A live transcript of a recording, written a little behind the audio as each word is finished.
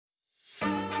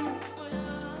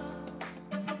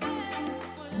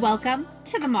Welcome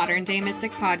to the Modern Day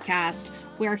Mystic Podcast,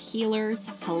 where healers,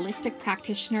 holistic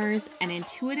practitioners, and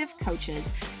intuitive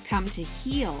coaches come to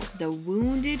heal the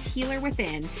wounded healer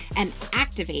within and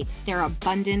activate their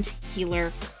abundant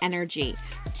healer energy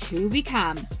to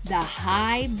become the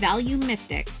high-value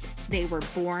mystics they were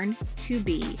born to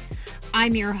be.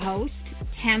 I'm your host,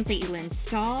 Tamsa Elin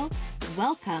Stahl.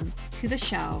 Welcome to the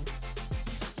show.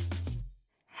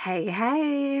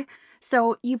 Hey.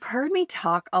 So you've heard me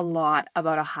talk a lot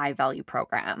about a high value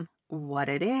program, what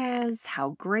it is,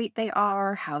 how great they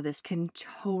are, how this can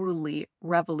totally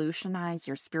revolutionize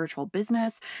your spiritual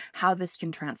business, how this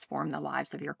can transform the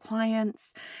lives of your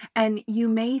clients. And you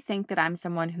may think that I'm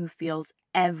someone who feels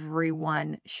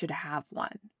everyone should have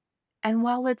one. And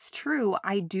while it's true,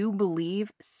 I do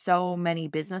believe so many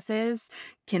businesses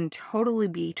can totally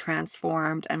be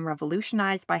transformed and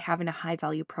revolutionized by having a high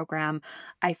value program.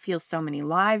 I feel so many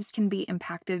lives can be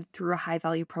impacted through a high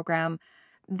value program.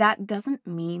 That doesn't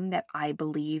mean that I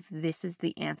believe this is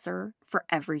the answer for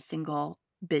every single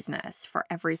business, for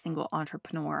every single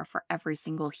entrepreneur, for every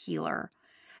single healer.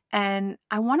 And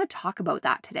I want to talk about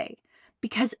that today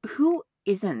because who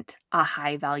isn't a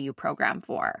high value program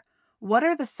for? What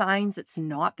are the signs it's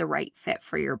not the right fit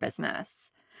for your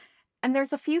business? And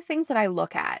there's a few things that I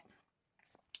look at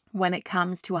when it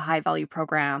comes to a high value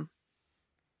program.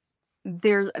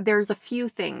 There's a few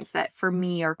things that for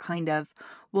me are kind of,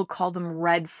 we'll call them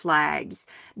red flags,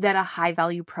 that a high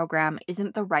value program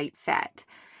isn't the right fit.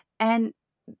 And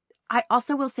I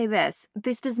also will say this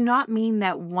does not mean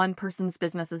that one person's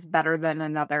business is better than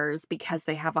another's because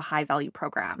they have a high value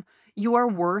program. Your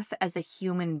worth as a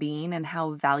human being and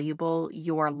how valuable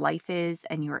your life is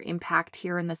and your impact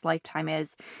here in this lifetime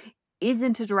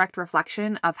isn't a direct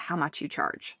reflection of how much you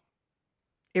charge.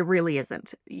 It really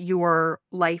isn't. Your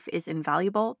life is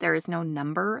invaluable. There is no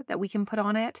number that we can put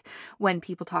on it. When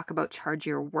people talk about charge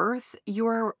your worth,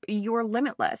 you're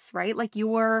limitless, right? Like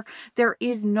there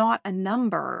is not a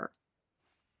number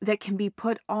that can be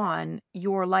put on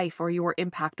your life or your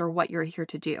impact or what you're here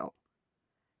to do.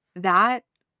 That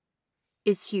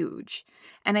is huge.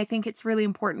 And I think it's really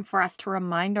important for us to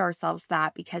remind ourselves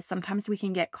that, because sometimes we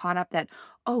can get caught up that,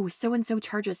 oh, so-and-so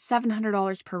charges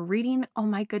 $700 per reading. Oh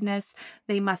my goodness,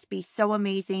 they must be so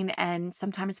amazing. And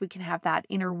sometimes we can have that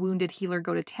inner wounded healer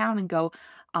go to town and go,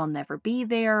 I'll never be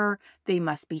there. They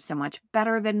must be so much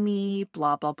better than me,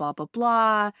 blah, blah, blah, blah,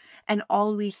 blah. And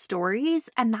all these stories.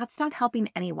 And that's not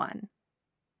helping anyone.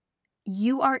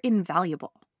 You are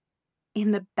invaluable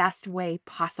in the best way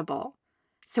possible.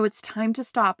 So it's time to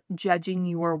stop judging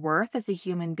your worth as a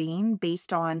human being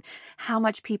based on how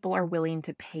much people are willing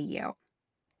to pay you.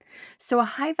 So a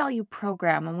high value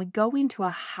program, when we go into a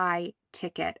high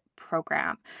ticket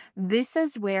program, this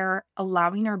is where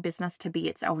allowing our business to be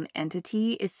its own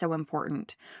entity is so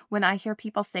important. When I hear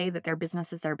people say that their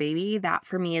business is their baby, that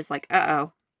for me is like,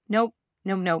 nope.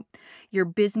 Your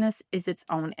business is its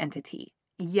own entity.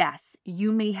 Yes,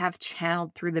 you may have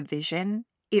channeled through the vision.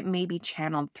 It may be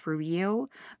channeled through you,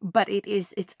 but it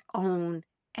is its own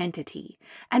entity.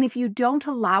 And if you don't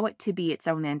allow it to be its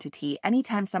own entity,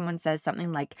 anytime someone says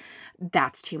something like,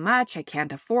 that's too much, I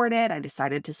can't afford it, I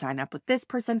decided to sign up with this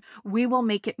person, we will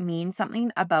make it mean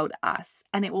something about us.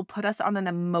 And it will put us on an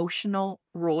emotional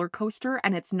roller coaster,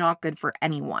 and it's not good for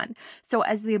anyone. So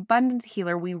as the abundant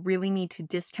healer, we really need to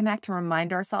disconnect and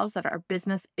remind ourselves that our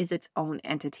business is its own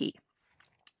entity.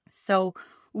 So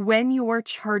when you're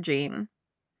charging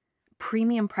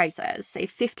premium prices, say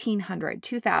 $1,500,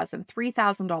 $2,000,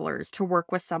 $3,000 to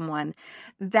work with someone,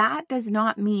 that does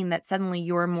not mean that suddenly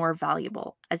you're more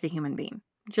valuable as a human being.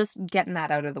 Just getting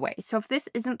that out of the way. So if this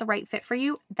isn't the right fit for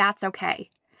you, that's okay.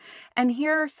 And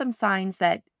here are some signs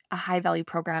that a high value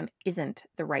program isn't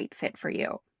the right fit for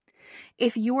you.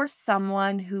 If you're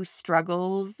someone who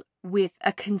struggles with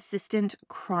a consistent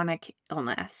chronic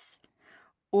illness,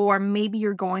 or maybe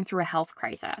you're going through a health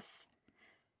crisis,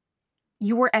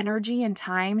 your energy and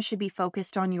time should be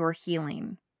focused on your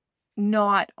healing,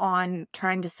 not on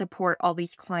trying to support all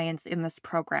these clients in this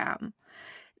program.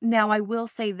 Now, I will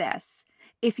say this.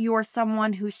 If you're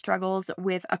someone who struggles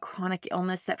with a chronic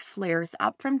illness that flares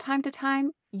up from time to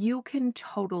time, you can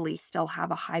totally still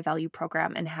have a high value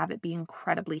program and have it be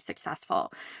incredibly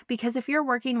successful. Because if you're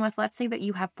working with, let's say that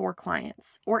you have 4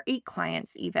 clients or 8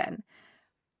 clients even,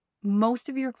 most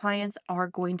of your clients are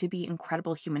going to be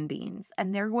incredible human beings,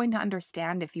 and they're going to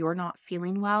understand if you're not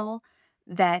feeling well,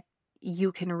 that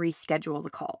you can reschedule the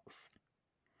calls.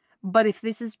 But if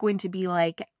this is going to be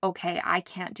like, okay, I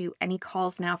can't do any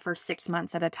calls now for 6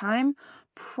 months at a time,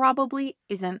 probably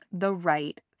isn't the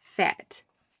right fit.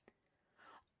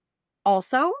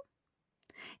 Also,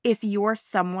 If you're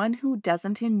someone who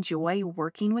doesn't enjoy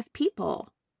working with people,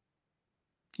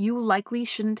 you likely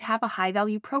shouldn't have a high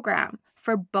value program.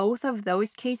 For both of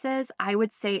those cases, I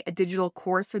would say a digital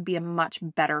course would be a much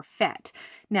better fit.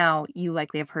 Now, you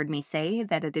likely have heard me say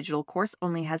that a digital course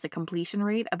only has a completion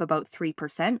rate of about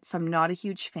 3%, so I'm not a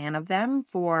huge fan of them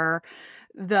for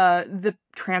the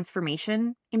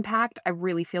transformation impact. I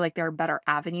really feel like there are better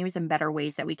avenues and better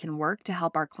ways that we can work to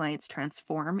help our clients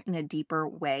transform in a deeper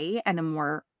way and a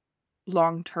more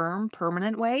long-term,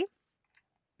 permanent way.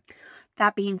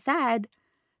 That being said,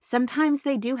 sometimes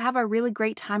they do have a really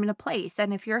great time and a place.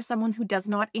 And if you're someone who does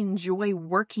not enjoy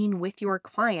working with your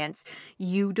clients,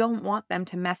 you don't want them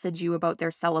to message you about their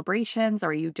celebrations,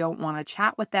 or you don't want to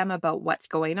chat with them about what's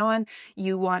going on,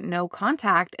 you want no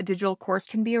contact, a digital course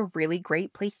can be a really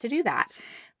great place to do that.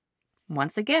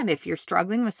 Once again, if you're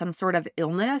struggling with some sort of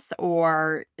illness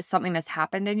or something that's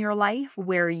happened in your life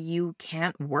where you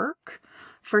can't work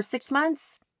for 6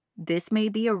 months, this may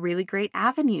be a really great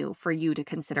avenue for you to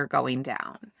consider going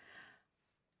down.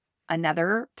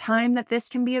 Another time that this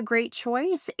can be a great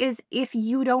choice is if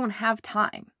you don't have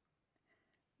time.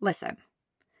 Listen,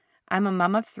 I'm a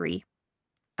mom of 3.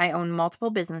 I own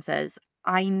multiple businesses.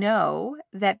 I know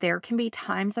that there can be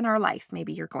times in our life,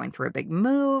 maybe you're going through a big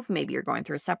move, maybe you're going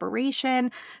through a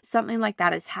separation, something like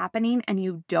that is happening, and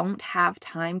you don't have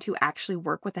time to actually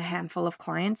work with a handful of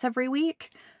clients every week.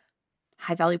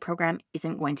 High value program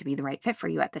isn't going to be the right fit for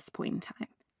you at this point in time.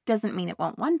 Doesn't mean it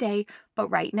won't one day, but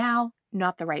right now,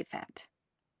 not the right fit.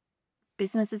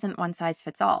 Business isn't one size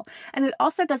fits all. And it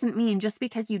also doesn't mean just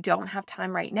because you don't have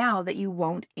time right now that you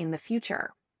won't in the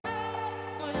future.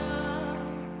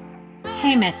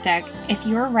 Hey Mystic, if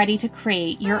you're ready to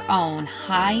create your own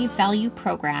high value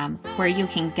program where you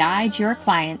can guide your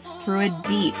clients through a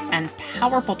deep and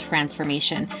powerful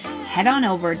transformation, head on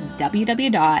over to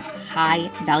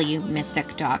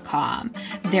www.highvaluemystic.com.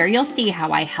 There you'll see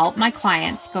how I help my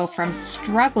clients go from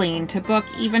struggling to book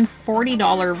even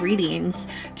 $40 readings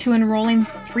to enrolling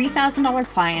 $3,000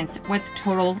 clients with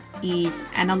total ease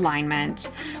and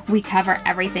alignment. We cover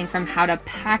everything from how to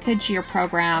package your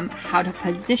program, how to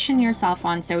position yourself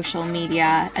on social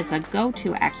media as a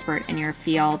go-to expert in your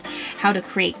field, how to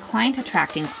create client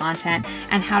attracting content,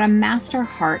 and how to master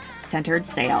heart-centered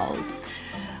sales.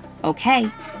 Okay,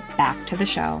 back to the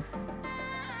show.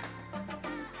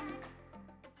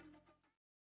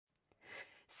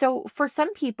 So for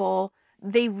some people,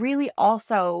 they really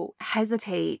also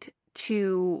hesitate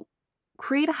to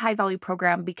create a high value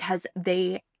program because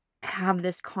they have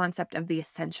this concept of the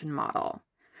ascension model,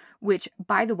 which,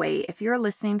 by the way, if you're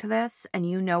listening to this and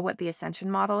you know what the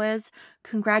ascension model is,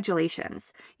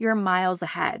 congratulations. You're miles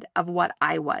ahead of what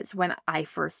I was when I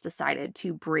first decided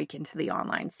to break into the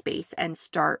online space and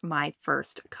start my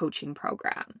first coaching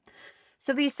program.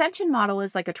 So the ascension model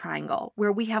is like a triangle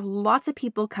where we have lots of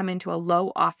people come into a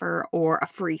low offer or a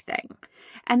free thing.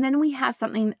 And then we have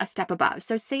something a step above.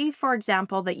 So say, for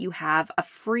example, that you have a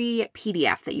free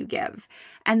PDF that you give.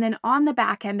 And then on the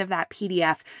back end of that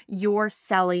PDF, you're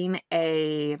selling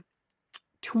a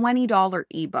 $20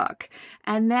 ebook.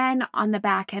 And then on the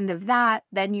back end of that,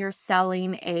 then you're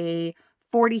selling a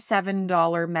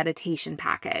 $47 meditation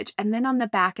package. And then on the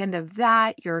back end of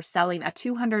that, you're selling a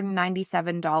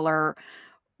 $297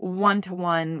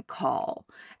 one-to-one call.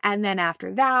 And then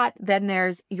after that, then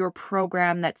there's your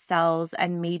program that sells,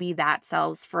 and maybe that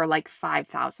sells for like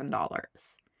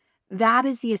 $5,000. That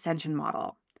is the ascension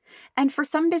model. And for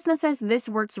some businesses, this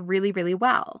works really, really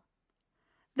well.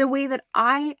 The way that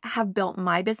I have built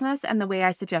my business and the way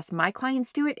I suggest my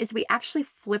clients do it is we actually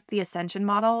flip the ascension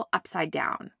model upside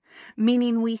down,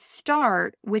 meaning we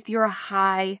start with your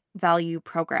high value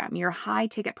program, your high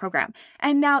ticket program.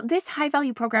 And now this high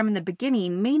value program in the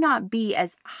beginning may not be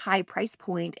as high price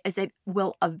point as it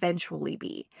will eventually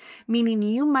be, meaning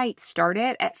you might start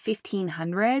it at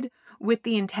 $1,500 with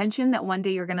the intention that one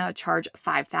day you're going to charge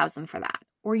 $5,000 for that.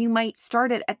 Or you might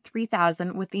start it at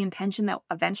 $3,000 with the intention that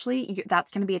eventually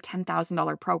that's going to be a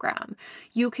 $10,000 program.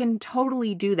 You can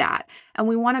totally do that. And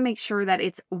we want to make sure that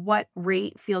it's what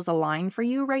rate feels aligned for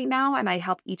you right now. And I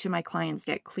help each of my clients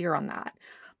get clear on that.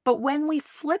 But when we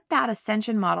flip that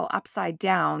ascension model upside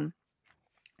down,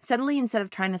 suddenly, instead of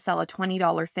trying to sell a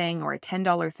 $20 thing or a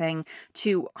 $10 thing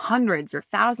to hundreds or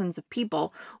thousands of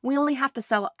people, we only have to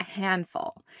sell a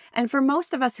handful. And for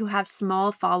most of us who have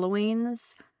small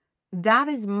followings, that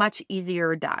is much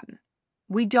easier done.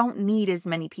 We don't need as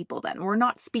many people then. We're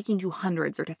not speaking to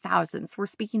hundreds or to thousands. We're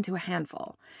speaking to a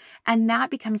handful. And that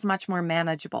becomes much more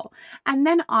manageable. And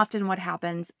then often what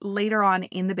happens later on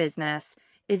in the business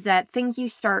is that things you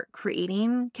start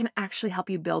creating can actually help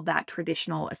you build that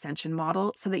traditional ascension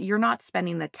model so that you're not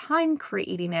spending the time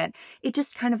creating it. It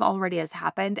just kind of already has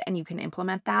happened and you can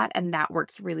implement that, and that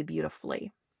works really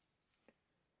beautifully.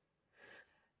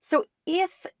 So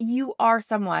if you are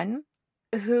someone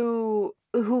who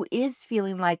is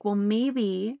feeling like, well,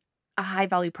 maybe a high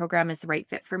value program is the right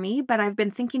fit for me, but I've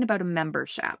been thinking about a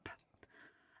membership.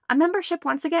 A membership,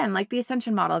 once again, like the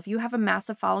Ascension model, if you have a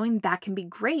massive following, that can be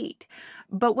great.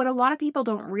 But what a lot of people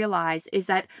don't realize is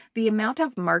that the amount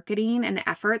of marketing and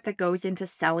effort that goes into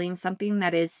selling something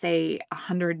that is, say,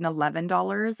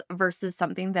 $111 versus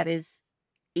something that is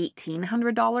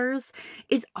 $1,800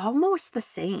 is almost the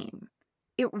same.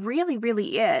 It really,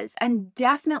 really is. And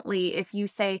definitely if you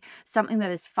say something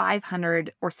that is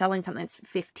 500 or selling something that's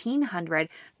 1,500,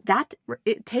 that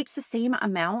it takes the same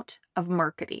amount of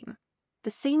marketing. The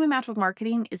same amount of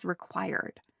marketing is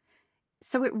required.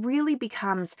 So it really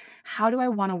becomes, how do I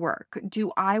want to work?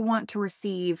 Do I want to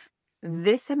receive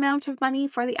this amount of money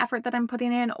for the effort that I'm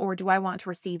putting in, or do I want to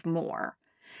receive more?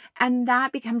 And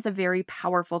that becomes a very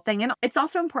powerful thing. And it's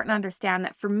also important to understand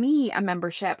that for me, a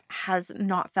membership has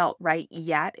not felt right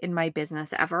yet in my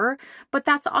business ever. But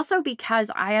that's also because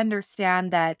I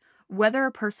understand that whether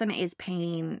a person is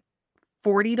paying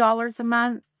 $40 a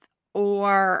month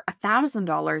or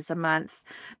 $1,000 a month,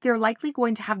 they're likely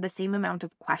going to have the same amount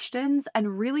of questions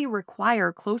and really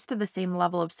require close to the same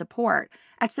level of support.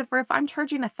 Except for if I'm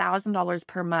charging $1,000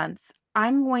 per month,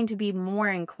 I'm going to be more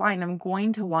inclined. I'm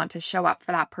going to want to show up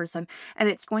for that person. And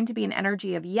it's going to be an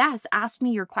energy of, yes, ask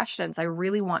me your questions. I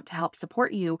really want to help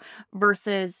support you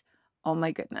versus, oh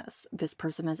my goodness, this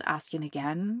person is asking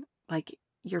again. Like,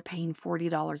 you're paying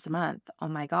 $40 a month. Oh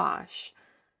my gosh,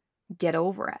 get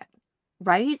over it.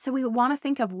 Right? So we want to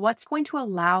think of what's going to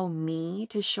allow me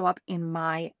to show up in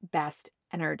my best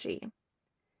energy.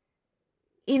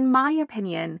 In my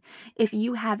opinion, if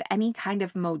you have any kind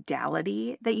of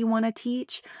modality that you want to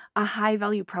teach, a high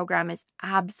value program is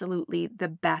absolutely the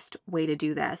best way to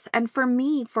do this. And for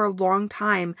me, for a long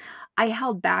time, I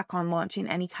held back on launching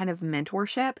any kind of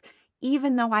mentorship,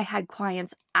 even though I had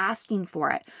clients asking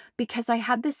for it, because I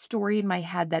had this story in my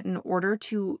head that in order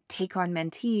to take on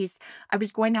mentees, I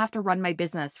was going to have to run my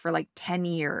business for like 10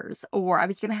 years, or I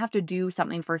was going to have to do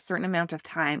something for a certain amount of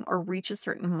time or reach a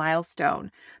certain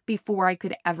milestone before I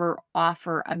could ever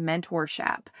offer a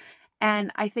mentorship.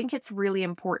 And I think it's really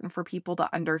important for people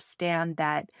to understand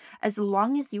that as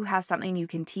long as you have something you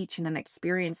can teach and an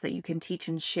experience that you can teach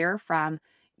and share from,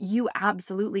 you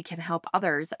absolutely can help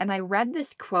others. And I read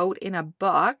this quote in a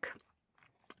book,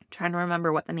 trying to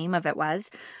remember what the name of it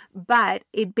was, but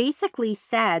it basically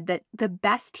said that the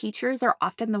best teachers are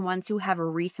often the ones who have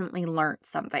recently learned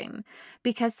something,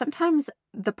 because sometimes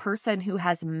the person who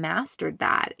has mastered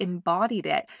that, embodied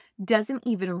it, doesn't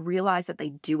even realize that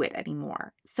they do it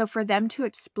anymore. So for them to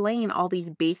explain all these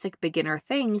basic beginner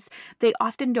things, they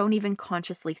often don't even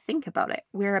consciously think about it,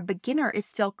 where a beginner is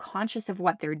still conscious of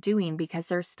what they're doing because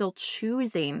they're still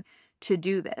choosing to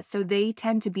do this. So they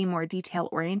tend to be more detail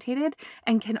orientated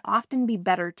and can often be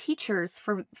better teachers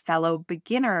for fellow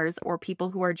beginners or people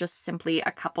who are just simply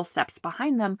a couple steps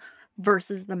behind them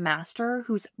versus the master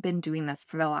who's been doing this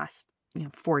for the last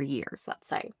 40 years, let's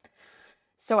say.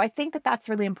 So I think that that's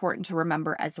really important to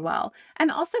remember as well.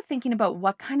 And also thinking about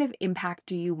what kind of impact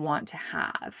do you want to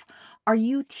have? Are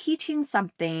you teaching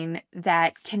something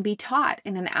that can be taught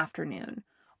in an afternoon?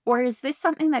 Or is this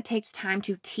something that takes time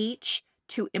to teach,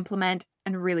 to implement,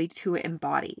 and really to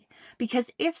embody? Because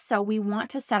if so, we want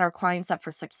to set our clients up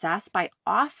for success by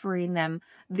offering them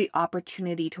the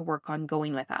opportunity to work on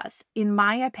going with us. In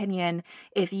my opinion,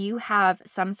 if you have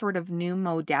some sort of new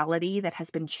modality that has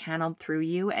been channeled through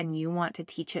you and you want to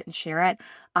teach it and share it,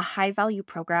 a high value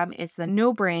program is the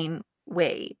no-brain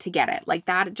way to get it. Like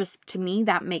that, just to me,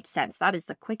 that makes sense. That is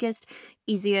the quickest,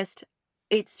 easiest.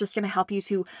 It's just going to help you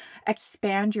to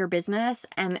expand your business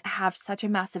and have such a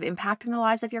massive impact in the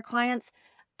lives of your clients.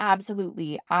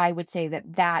 Absolutely. I would say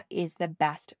that that is the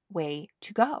best way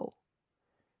to go.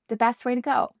 The best way to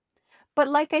go. But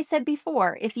like I said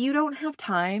before, if you don't have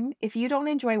time, if you don't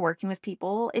enjoy working with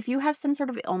people, if you have some sort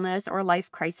of illness or life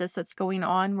crisis that's going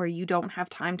on where you don't have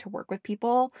time to work with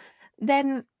people,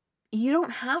 then you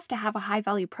don't have to have a high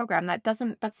value program.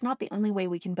 That's not the only way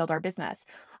we can build our business.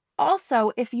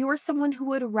 Also, if you are someone who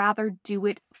would rather do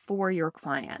it for your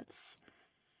clients.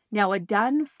 Now, a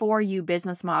done for you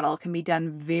business model can be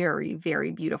done very,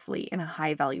 very beautifully in a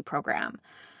high value program.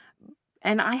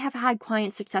 And I have had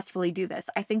clients successfully do this.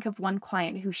 I think of one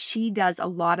client who she does a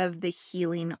lot of the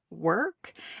healing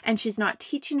work, and she's not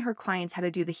teaching her clients how to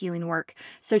do the healing work.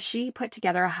 So she put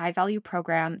together a high value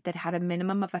program that had a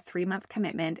minimum of a 3-month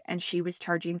commitment, and she was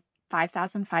charging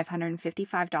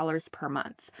 $5,555 per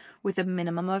month with a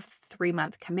minimum of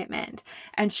 3-month commitment.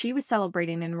 And she was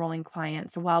celebrating enrolling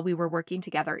clients while we were working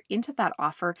together into that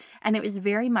offer. And it was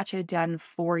very much a done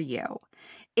for you.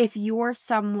 If you're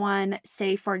someone,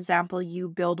 say, for example, you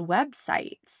build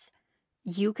websites,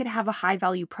 you could have a high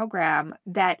value program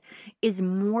that is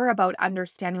more about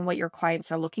understanding what your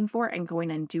clients are looking for and going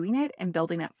and doing it and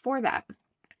building it for them.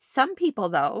 Some people,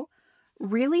 though,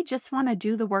 really just want to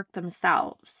do the work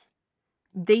themselves.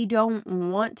 They don't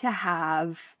want to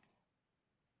have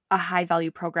a high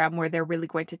value program where they're really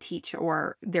going to teach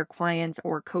or their clients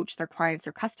or coach their clients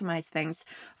or customize things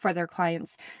for their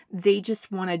clients. They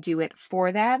just want to do it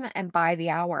for them and by the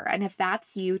hour. And if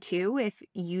that's you too, if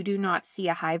you do not see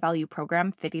a high value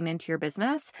program fitting into your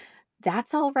business,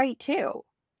 that's all right too.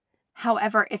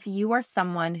 However, if you are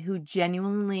someone who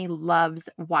genuinely loves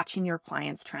watching your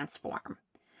clients transform,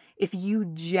 if you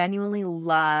genuinely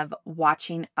love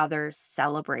watching others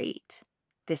celebrate,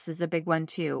 this is a big one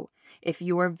too. If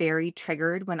you are very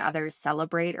triggered when others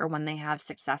celebrate or when they have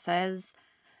successes,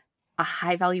 a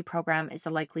high value program is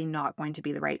likely not going to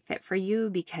be the right fit for you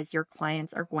because your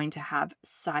clients are going to have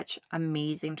such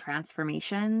amazing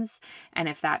transformations. And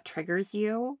if that triggers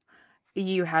you,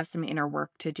 you have some inner work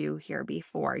to do here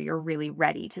before you're really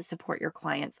ready to support your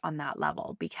clients on that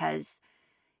level. Because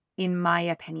in my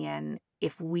opinion,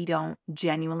 if we don't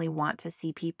genuinely want to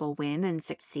see people win and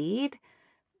succeed,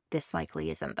 this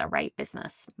likely isn't the right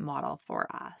business model for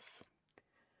us.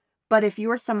 But if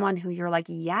you're someone who you're like,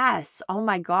 yes, oh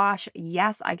my gosh,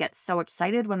 yes, I get so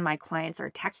excited when my clients are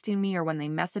texting me or when they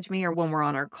message me or when we're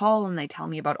on our call and they tell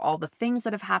me about all the things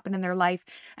that have happened in their life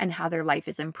and how their life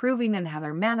is improving and how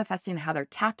they're manifesting, how they're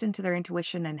tapped into their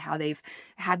intuition and how they've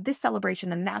had this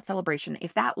celebration and that celebration.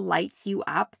 If that lights you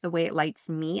up the way it lights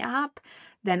me up,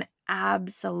 then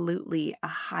absolutely a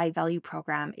high value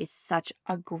program is such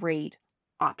a great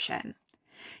option.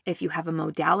 If you have a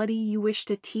modality you wish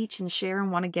to teach and share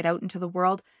and want to get out into the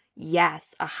world,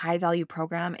 yes, a high value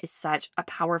program is such a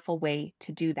powerful way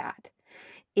to do that.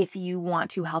 If you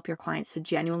want to help your clients to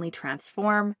genuinely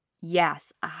transform,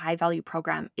 yes, a high value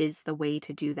program is the way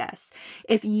to do this.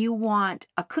 If you want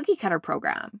a cookie cutter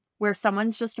program where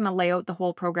someone's just going to lay out the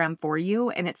whole program for you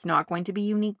and it's not going to be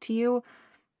unique to you,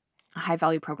 a high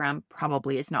value program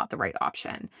probably is not the right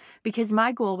option, because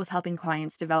my goal with helping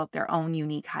clients develop their own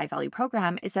unique high value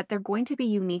program is that they're going to be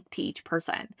unique to each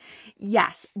person.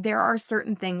 Yes, there are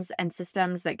certain things and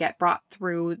systems that get brought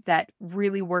through that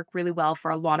really work really well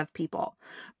for a lot of people,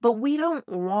 but we don't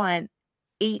want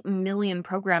 8 million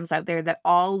programs out there that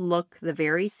all look the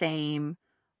very same,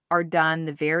 are done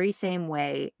the very same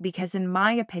way, because in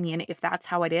my opinion, if that's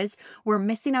how it is, we're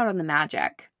missing out on the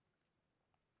magic.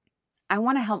 I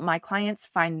want to help my clients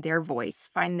find their voice,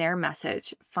 find their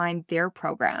message, find their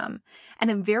program.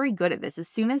 And I'm very good at this. As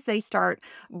soon as they start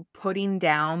putting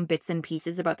down bits and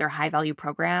pieces about their high value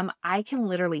program, I can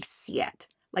literally see it.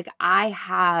 Like I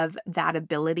have that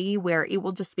ability where it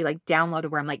will just be like downloaded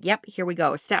where I'm like, yep, here we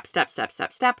go. Step, step, step,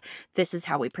 step, step. This is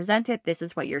how we present it. This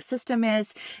is what your system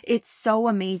is. It's so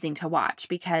amazing to watch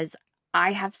because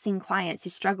I have seen clients who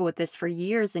struggle with this for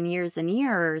years and years and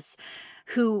years,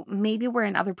 who maybe were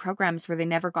in other programs where they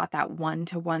never got that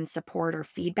one-to-one support or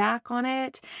feedback on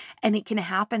it. And it can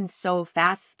happen so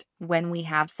fast when we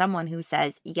have someone who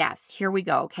says, yes, here we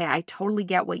go. Okay, I totally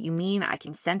get what you mean. I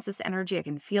can sense this energy. I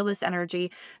can feel this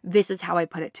energy. This is how I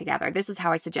put it together. This is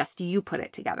how I suggest you put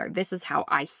it together. This is how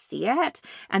I see it.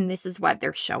 And this is what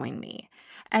they're showing me.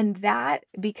 And that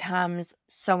becomes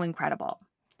so incredible.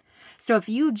 So if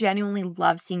you genuinely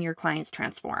love seeing your clients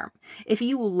transform, if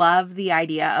you love the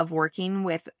idea of working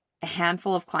with a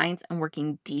handful of clients and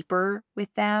working deeper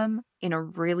with them in a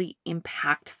really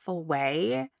impactful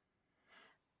way,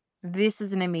 this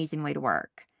is an amazing way to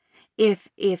work. If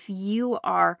you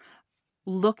are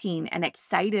looking and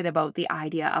excited about the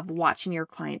idea of watching your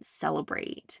clients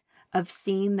celebrate, of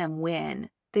seeing them win,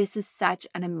 this is such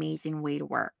an amazing way to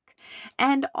work.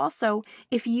 And also,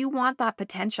 if you want that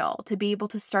potential to be able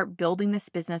to start building this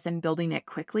business and building it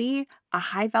quickly, a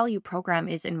high value program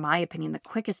is, in my opinion, the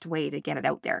quickest way to get it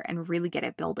out there and really get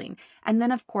it building. And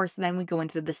then, of course, then we go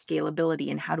into the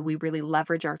scalability and how do we really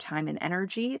leverage our time and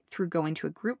energy through going to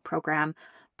a group program.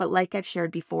 But like I've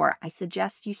shared before, I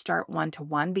suggest you start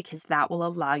one-to-one because that will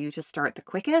allow you to start the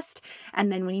quickest.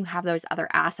 And then when you have those other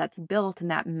assets built and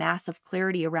that massive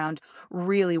clarity around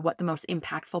really what the most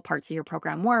impactful parts of your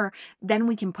program were, then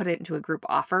we can put it into a group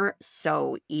offer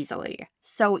so easily.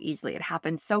 So easily. It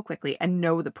happens so quickly, and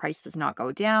no, the price does not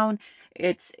go down.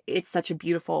 It's such a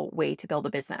beautiful way to build a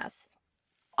business.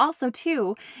 Also,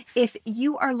 too, if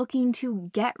you are looking to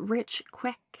get rich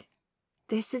quick,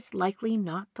 this is likely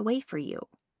not the way for you.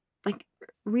 Like,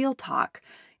 real talk.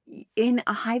 In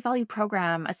a high value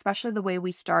program, especially the way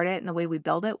we start it and the way we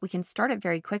build it, we can start it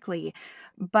very quickly,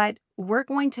 but we're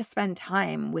going to spend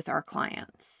time with our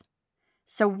clients.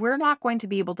 So we're not going to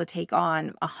be able to take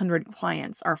on 100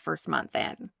 clients our first month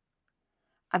in.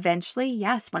 Eventually,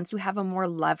 yes, once you have a more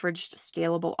leveraged,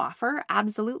 scalable offer,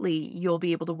 absolutely, you'll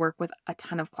be able to work with a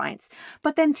ton of clients.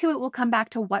 But then too, it will come back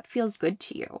to what feels good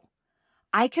to you.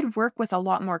 I could work with a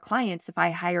lot more clients if I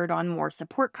hired on more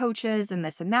support coaches and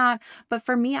this and that. But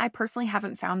for me, I personally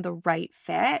haven't found the right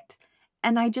fit.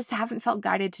 And I just haven't felt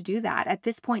guided to do that. At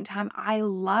this point in time, I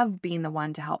love being the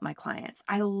one to help my clients.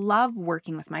 I love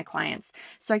working with my clients.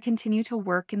 So I continue to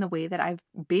work in the way that I've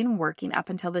been working up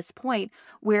until this point,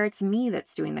 where it's me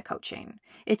that's doing the coaching.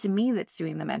 It's me that's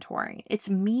doing the mentoring. It's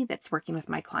me that's working with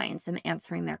my clients and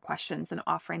answering their questions and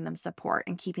offering them support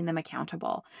and keeping them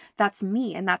accountable. That's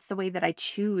me. And that's the way that I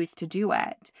choose to do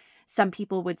it. Some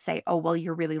people would say, oh, well,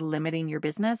 you're really limiting your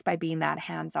business by being that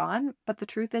hands-on. But the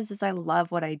truth is I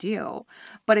love what I do.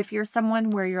 But if you're someone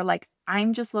where you're like,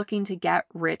 I'm just looking to get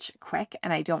rich quick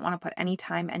and I don't want to put any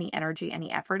time, any energy,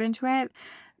 any effort into it,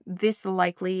 this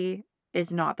likely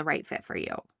is not the right fit for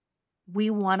you. We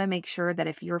want to make sure that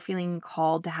if you're feeling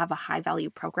called to have a high value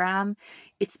program,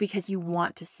 it's because you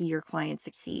want to see your clients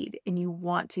succeed and you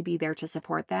want to be there to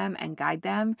support them and guide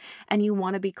them, and you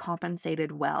want to be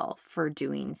compensated well for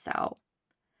doing so.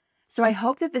 So I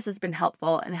hope that this has been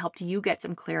helpful and helped you get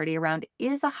some clarity around,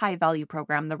 is a high value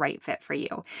program the right fit for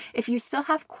you? If you still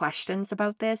have questions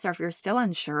about this, or if you're still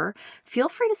unsure, feel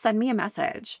free to send me a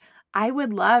message. I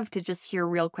would love to just hear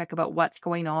real quick about what's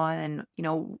going on and,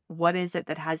 what is it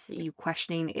that has you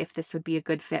questioning if this would be a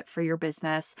good fit for your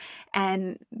business,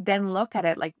 and then look at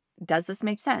it like, does this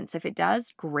make sense? If it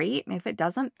does, great. And if it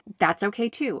doesn't, that's okay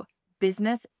too.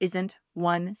 Business isn't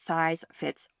one size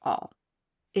fits all.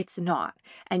 It's not.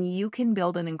 And you can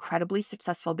build an incredibly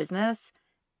successful business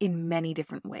in many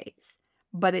different ways.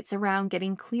 But it's around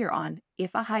getting clear on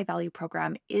if a high value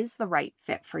program is the right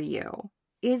fit for you,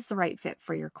 is the right fit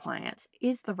for your clients,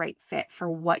 is the right fit for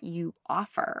what you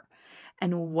offer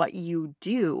and what you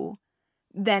do.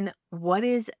 Then what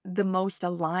is the most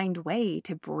aligned way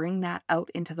to bring that out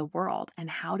into the world? And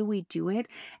how do we do it,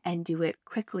 and do it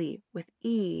quickly, with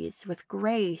ease, with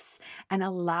grace, and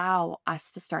allow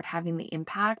us to start having the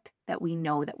impact that we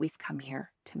know that we've come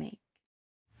here to make?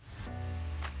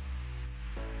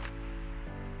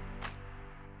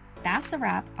 That's a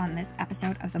wrap on this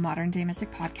episode of the Modern Day Mystic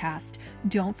podcast.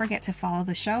 Don't forget to follow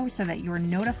the show so that you're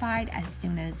notified as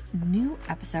soon as new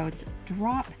episodes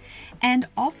drop. And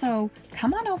also,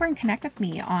 come on over and connect with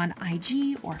me on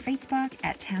IG or Facebook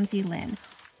at Tansy Lynn.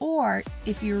 Or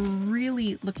if you're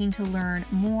really looking to learn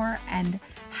more and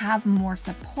have more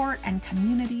support and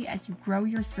community as you grow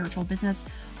your spiritual business,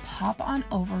 pop on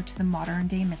over to the Modern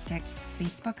Day Mystics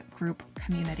Facebook group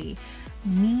community.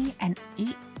 Me and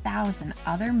 8,000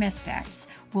 other mystics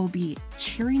will be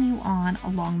cheering you on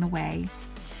along the way.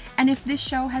 And if this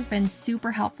show has been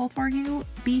super helpful for you,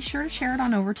 be sure to share it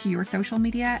on over to your social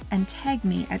media and tag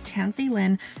me at Tansy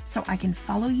Lynn so I can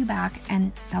follow you back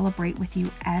and celebrate with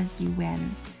you as you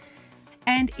win.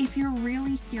 And if you're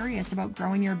really serious about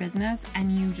growing your business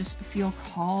and you just feel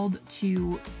called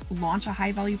to launch a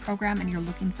high value program and you're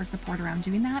looking for support around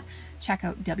doing that, check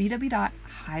out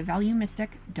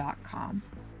www.highvaluemystic.com.